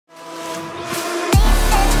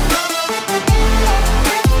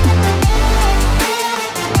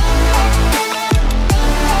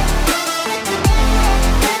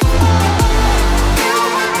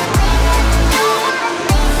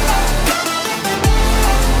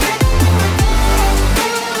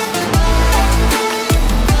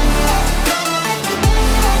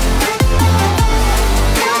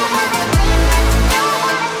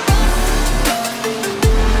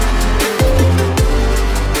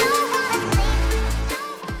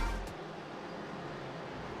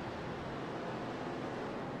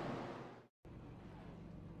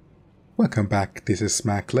Welcome back, this is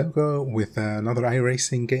Mac Logo with another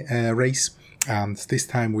iRacing race, and this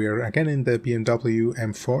time we're again in the BMW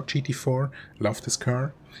M4 GT4. Love this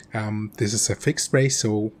car. This is a fixed race,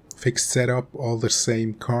 so fixed setup, all the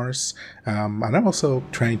same cars, and I'm also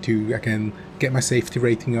trying to again get my safety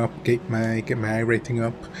rating up, get my iRating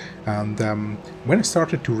up, and when I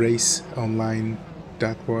started to race online,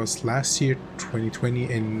 that was last year,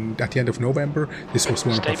 2020, at the end of November. This was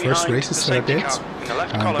one of the first races that I did,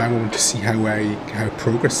 and I wanted to see how I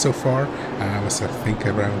progressed so far. I was, I think,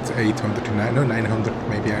 around 800 to 900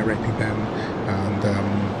 maybe iRating then, and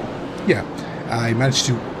yeah, I managed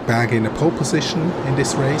to bag in a pole position in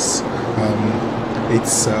this race.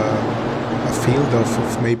 It's a field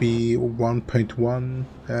of maybe 1.1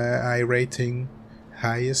 iRating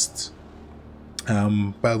highest.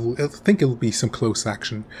 But I think it'll be some close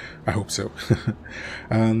action. I hope so.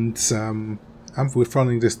 And we're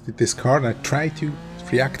following this car, and I try to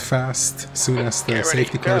react fast as soon as the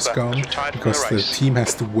safety car is gone, because the team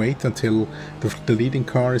has to wait until the leading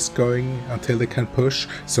car is going until they can push.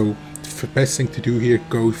 So the best thing to do here: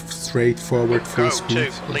 go straight forward, full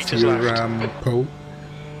speed into your pole.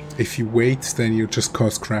 If you wait, then you just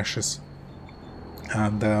cause crashes.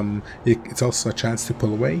 And it's also a chance to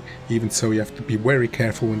pull away. Even so, you have to be very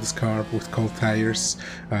careful in this car with cold tires.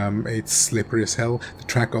 It's slippery as hell. The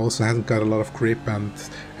track also hasn't got a lot of grip, and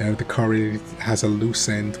the car really has a loose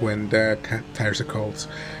end when the tires are cold.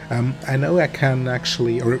 I know I can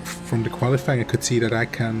actually, or from the qualifying I could see that I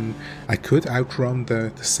could outrun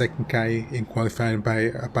the second guy in qualifying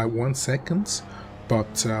by about 1 second,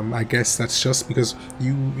 but I guess that's just because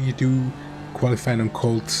you do qualifying on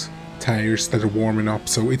cold tires that are warming up,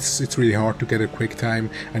 so it's really hard to get a quick time,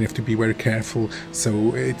 and you have to be very careful.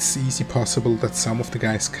 So it's easy possible that some of the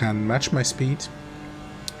guys can match my speed,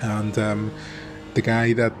 and the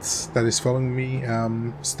guy that is following me,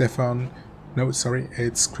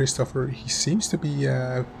 it's Christopher. He seems to be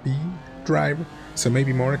a B driver, so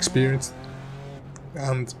maybe more experienced.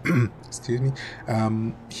 And excuse me,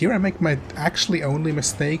 here I make my actually only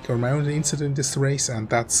mistake, or my only incident in this race, and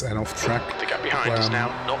that's an off track,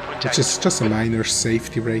 which is just a minor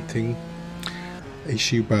safety rating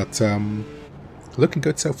issue, but looking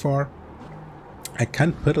good so far. I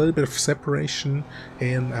can put a little bit of separation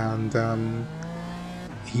in, and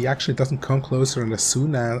he actually doesn't come closer, and as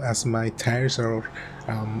soon as my tires are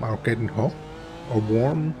getting hot or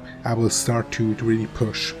warm, I will start to really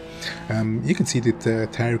push. You can see that the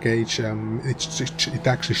tire gauge, it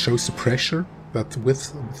actually shows the pressure, that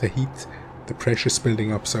with the heat the pressure is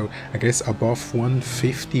building up, so I guess above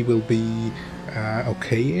 150 will be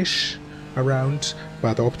okay-ish around,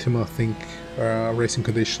 but optimal I think racing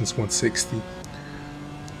conditions 160.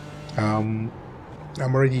 I'm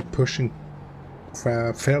already pushing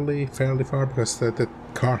fairly far, because the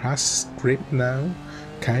car has grip now,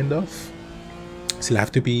 kind of. Still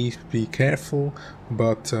have to be careful,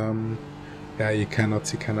 but yeah, you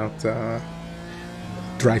cannot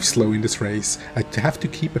drive slow in this race. I have to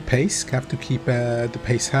keep a pace, have to keep the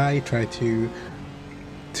pace high, try to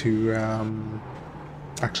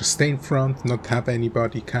actually stay in front, not have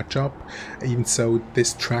anybody catch up. Even so,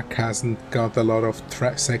 this track hasn't got a lot of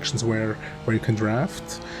sections where you can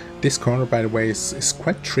draft. This corner, by the way, is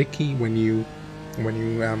quite tricky. When you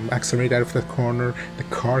accelerate out of that corner, the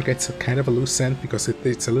car gets a kind of a loose end because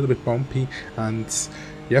it's a little bit bumpy, and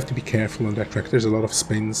you have to be careful on that track. There's a lot of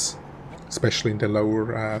spins, especially in the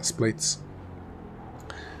lower splits.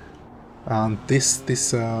 And this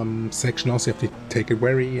section also you have to take it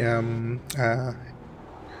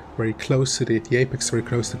very close to the apex, very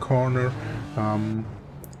close to the corner,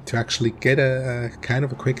 to actually get a kind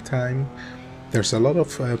of a quick time. There's a lot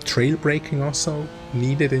of trail braking also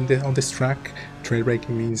needed on this track. Trail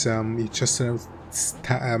braking means you just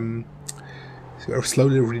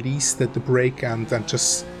slowly release the brake and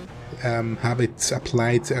just have it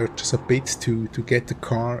applied just a bit to get the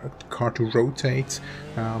car to rotate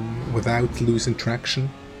without losing traction.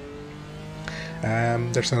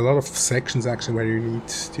 There's a lot of sections actually where you need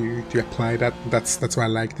to apply that. That's why I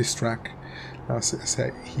like this track.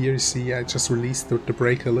 Here you see I just released the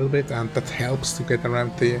brake a little bit, and that helps to get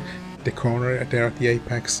around the corner there at the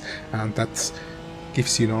apex, and that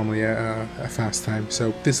gives you normally a fast time.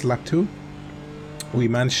 So this is lap 2. We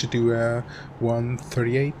managed to do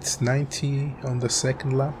 1:38.90 on the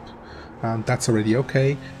second lap, and that's already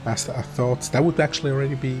okay. As I thought, that would actually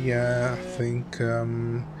already be I think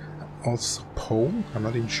also pole. I'm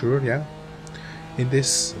not even sure. Yeah. In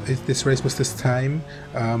this race was this time,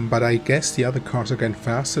 but I guess the other cars are getting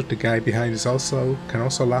faster. The guy behind can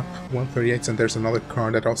also lap 1:38, and there's another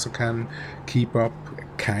car that also can keep up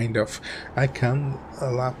kind of. I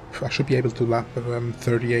should be able to lap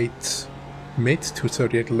 38 mid to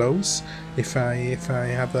 38 lows if I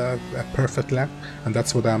have a perfect lap, and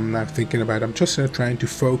that's what I'm now thinking about. I'm just trying to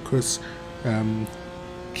focus,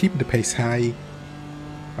 keeping the pace high,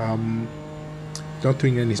 not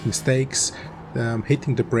doing any mistakes,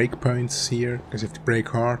 hitting the brake points here, because if you brake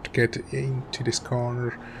hard, get into this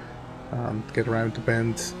corner and get around the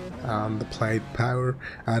bend and apply power.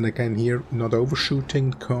 And again here, not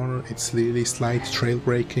overshooting the corner, it's really slight trail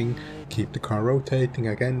braking, keep the car rotating,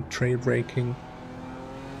 again trail braking,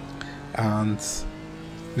 and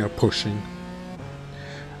pushing.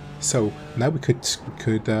 So now we could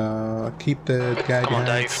keep the guy Come on,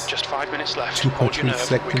 behind. Dave, just 5 minutes left. 2.3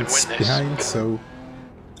 seconds behind, so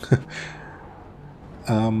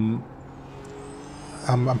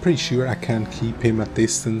I'm pretty sure I can keep him at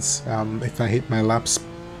distance. If I hit my laps,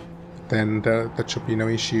 then that should be no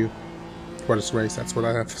issue for this race. That's what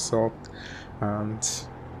I have thought. And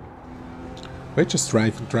we're just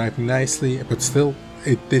driving nicely, but still,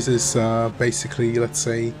 this is basically, let's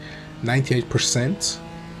say, 98%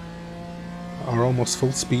 or almost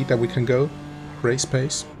full speed that we can go, race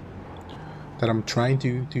pace, that I'm trying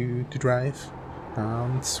to drive.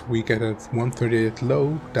 And we get a 138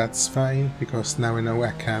 low. That's fine, because now I know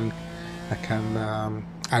I can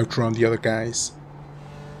outrun the other guys.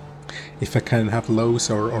 If I can have lows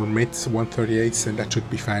or mid 138s, then that should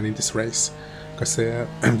be fine in this race, because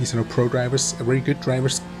these are pro drivers. Very good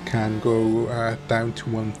drivers can go down to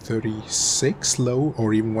 136 low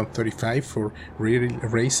or even 135 for really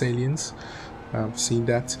race aliens. I've seen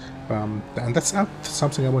that, and that's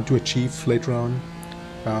something I want to achieve later on.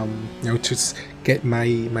 Just get my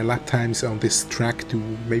lap times on this track to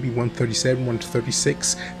maybe 137,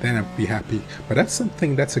 136, then I'll be happy. But that's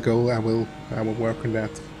something, that's a goal. I will work on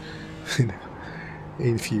that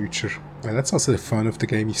in future. And that's also the fun of the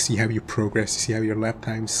game. You see how you progress, you see how your lap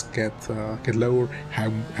times get lower,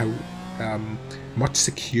 how much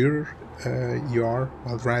secure you are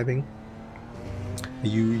while driving.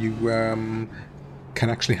 You can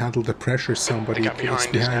actually handle the pressure somebody is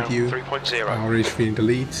behind you, already feeling the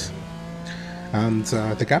lead, and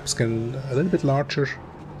the gaps get a little bit larger.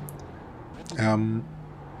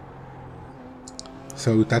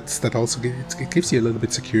 So that also it gives you a little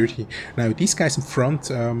bit security. Now these guys in front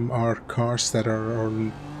are cars that are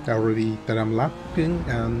already that I'm lapping,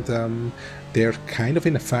 and they're kind of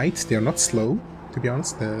in a fight. They're not slow, to be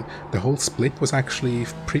honest. The whole split was actually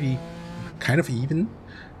pretty kind of even.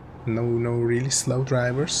 No really slow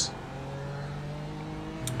drivers,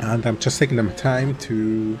 and I'm just taking my time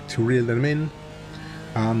to reel them in.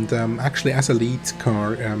 And actually, as a lead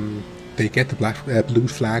car, they get the blue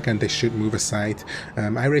flag and they should move aside.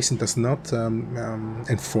 iRacing does not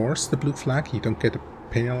enforce the blue flag. You don't get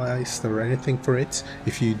penalized or anything for it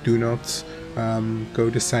if you do not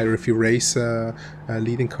go this side, or if you race a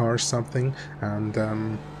leading car or something.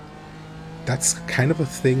 And that's kind of a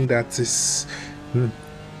thing that is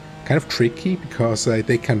kind of tricky, because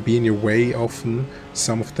they can be in your way often.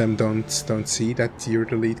 Some of them don't see that you're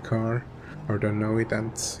the lead car, or don't know it,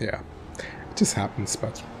 and yeah, it just happens.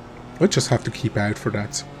 But we just have to keep out for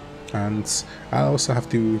that. And I also have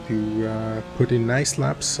to put in nice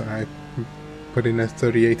laps. I put in a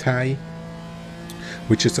 38 high,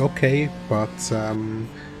 which is okay, but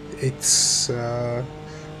it's the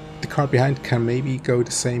car behind can maybe go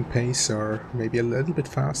the same pace or maybe a little bit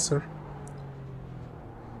faster.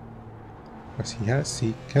 He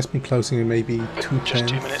has been closing in maybe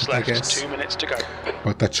 2:10, I guess. 2 minutes to go.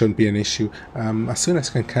 But that shouldn't be an issue. As soon as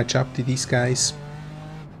I can catch up to these guys,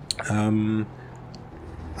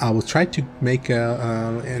 I will try to make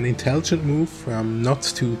an intelligent move, not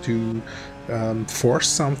to force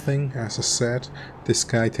something. As I said, this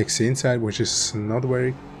guy takes the inside, which is not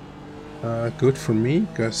very good for me,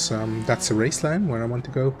 because that's a race line where I want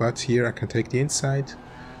to go. But here I can take the inside.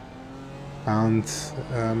 And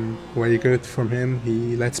very good from him.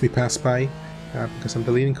 He lets me pass by because I'm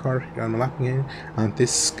the leading car. I'm lapping in, and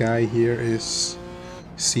this guy here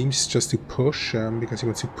seems just to push because he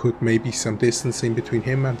wants to put maybe some distance in between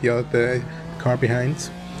him and the car behind.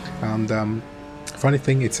 And funny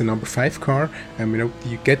thing, it's a number 5 car, and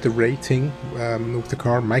you get the rating of the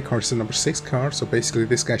car. My car is a number 6 car, so basically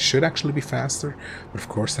this guy should actually be faster. But of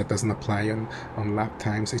course that doesn't apply on lap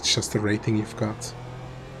times. It's just the rating you've got.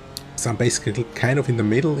 So I'm basically kind of in the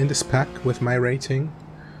middle in this pack with my rating.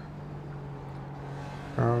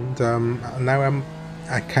 And now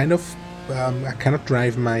I kind of I cannot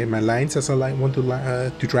drive my lines as I want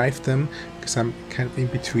to drive them, because I'm kind of in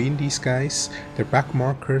between these guys. They're back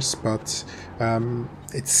markers, but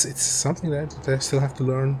it's something that I still have to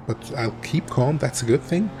learn. But I'll keep calm. That's a good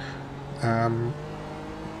thing.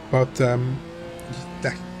 But I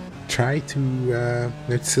try to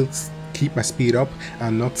still keep my speed up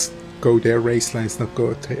and not go their race lines, not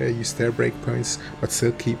go use their brake points, but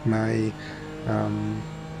still keep my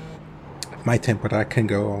my tempo that I can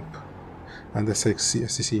go up. And as you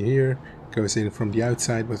see here, goes in from the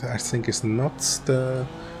outside, but I think is not the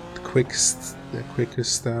quickest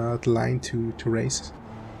line to race.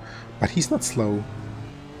 But he's not slow.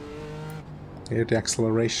 Here the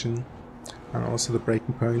acceleration and also the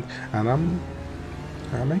braking point, and I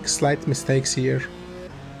make slight mistakes here.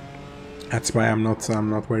 That's why I'm not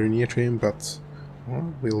very near to him, but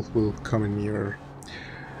well, we'll come in nearer.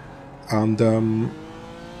 And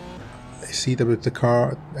I see that with the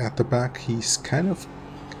car at the back, he's kind of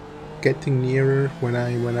getting nearer when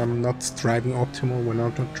I'm not driving optimal, when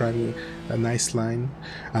I'm not driving a nice line.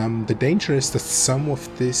 The danger is that some of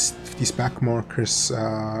these back markers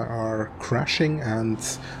are crashing, and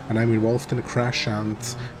I'm involved in a crash, and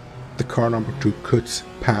the car number 2 could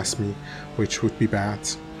pass me, which would be bad.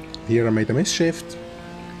 Here I made a misshift.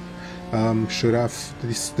 Should have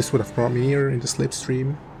this would have brought me nearer in the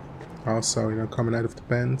slipstream. Also, you know, coming out of the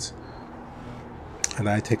bend, and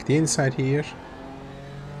I take the inside here.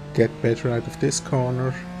 Get better out of this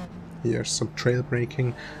corner. Here's some trail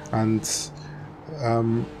braking, and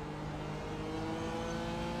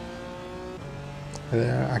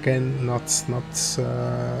again, not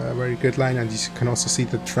a very good line. And you can also see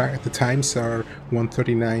the times are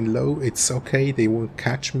 1:39 low. It's okay, they won't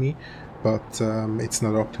catch me, but it's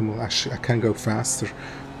not optimal. I can go faster.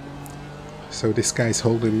 So this guy's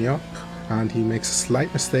holding me up, and he makes a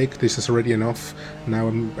slight mistake. This is already enough. Now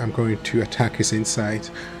I'm going to attack his inside,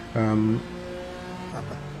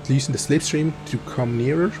 using the slipstream to come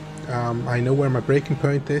nearer. I know where my braking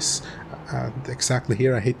point is. Exactly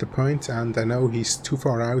here I hit the point, and I know he's too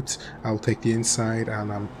far out. I'll take the inside,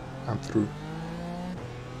 and I'm through.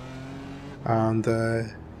 And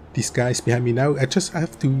these guys behind me now, I just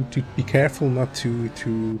have to be careful not to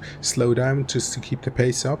slow down, just to keep the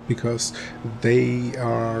pace up, because they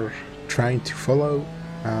are trying to follow,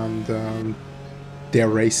 and they're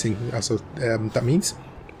racing. Also, that means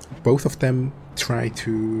both of them try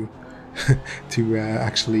to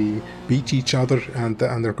actually beat each other, and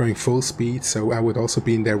they're going full speed. So I would also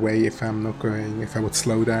be in their way if I would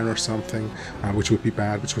slow down or something, which would be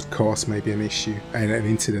bad, which would cause maybe an issue and an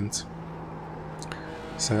incident.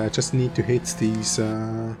 So I just need to hit these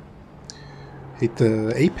hit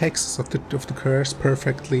the apex of the curves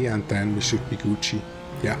perfectly, and then we should be Gucci.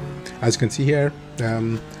 Yeah, as you can see here,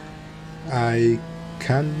 I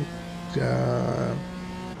can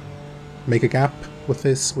make a gap with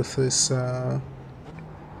this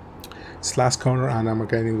last corner, and I'm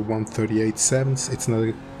getting 1:38.7. It's not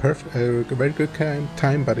a very good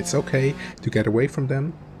time, but it's okay to get away from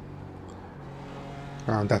them,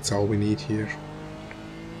 and that's all we need here.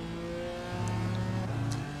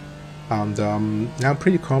 And now I'm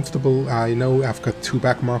pretty comfortable. I know I've got 2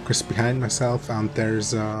 back markers behind myself, and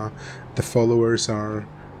there's the followers are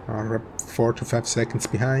 4 to 5 seconds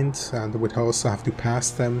behind, and I would also have to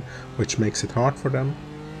pass them, which makes it hard for them.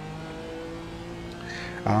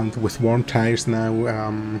 And with warm tires now,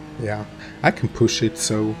 yeah, I can push it,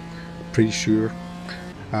 so pretty sure.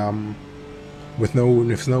 With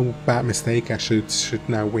no bad mistake, I should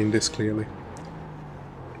now win this clearly.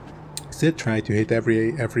 Still try to hit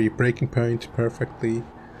every braking point perfectly,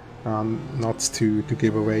 not to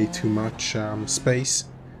give away too much space.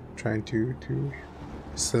 Trying to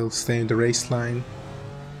still stay in the race line,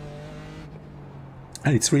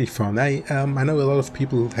 and it's really fun. I know a lot of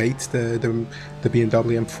people hate the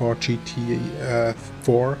BMW M4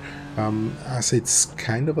 GT4 as it's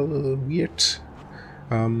kind of a little weird.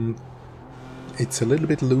 It's a little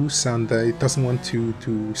bit loose, and it doesn't want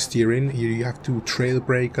to steer in. You have to trail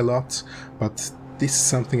brake a lot, but this is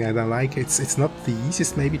something I don't like. It's not the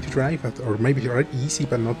easiest maybe to drive, or maybe easy,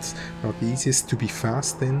 but not the easiest to be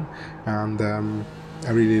fast in. And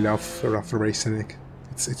I really love racing it.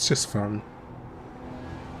 It's just fun.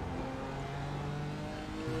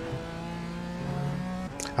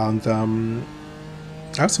 And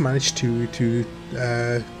I also managed to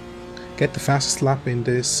get the fastest lap in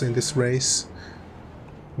this race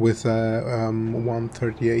with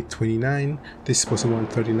 1:38.29. This was a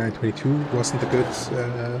 1:39.22. Wasn't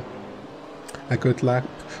a good lap,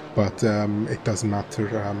 but it doesn't matter.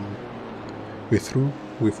 We're through.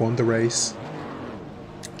 We've won the race,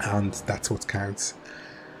 and that's what counts.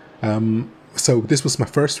 So this was my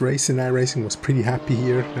first race in iRacing. Was pretty happy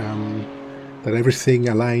here that everything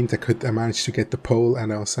aligned. I managed to get the pole,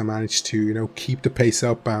 and also managed to, you know, keep the pace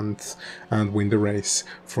up and win the race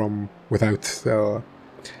from without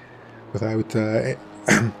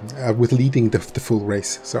with leading the full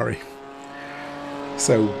race. Sorry.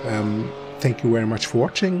 So thank you very much for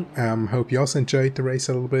watching. Hope you also enjoyed the race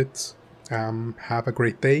a little bit. Have a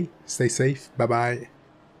great day. Stay safe. Bye bye.